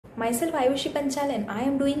Myself Ayushi Panchal and I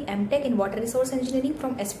am doing M.Tech in Water Resource Engineering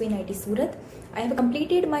from SVNIT Surat. I have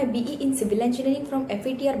completed my BE in Civil Engineering from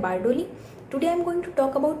FATR Bardoli. Today I am going to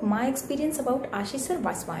talk about my experience about Ashish sir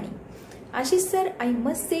Vaswani. Ashish sir, I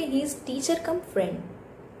must say he is teacher come friend.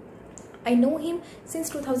 I know him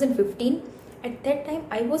since 2015. At that time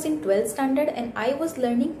I was in 12th standard and I was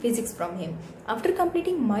learning physics from him. After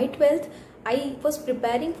completing my 12th, I was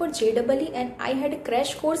preparing for JEE and I had a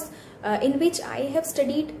crash course in which I have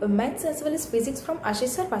studied maths as well as physics from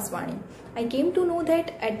Ashish sir Vaswani. I came to know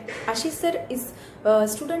that Ashish sir is a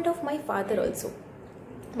student of my father also.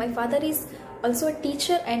 My father is also a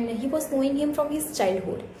teacher and he was knowing him from his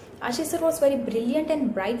childhood. Ashish sir was very brilliant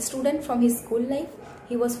and bright student from his school life.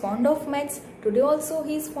 He was fond of maths. Today also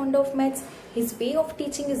he is fond of maths. His way of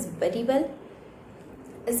teaching is very well,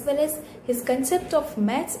 as well as his concept of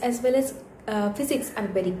maths as well as physics are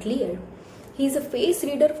very clear. He is a face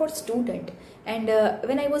reader for student, and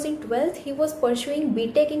when I was in 12th he was pursuing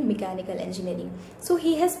B.Tech in mechanical engineering. So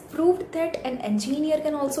he has proved that an engineer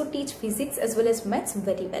can also teach physics as well as maths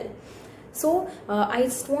very well. So I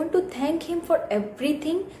just want to thank him for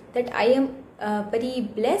everything, that I am very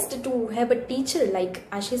blessed to have a teacher like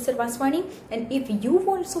Ashish sir Vaswani, and if you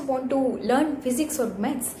also want to learn physics or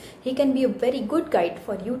maths, he can be a very good guide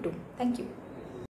for you too. Thank you.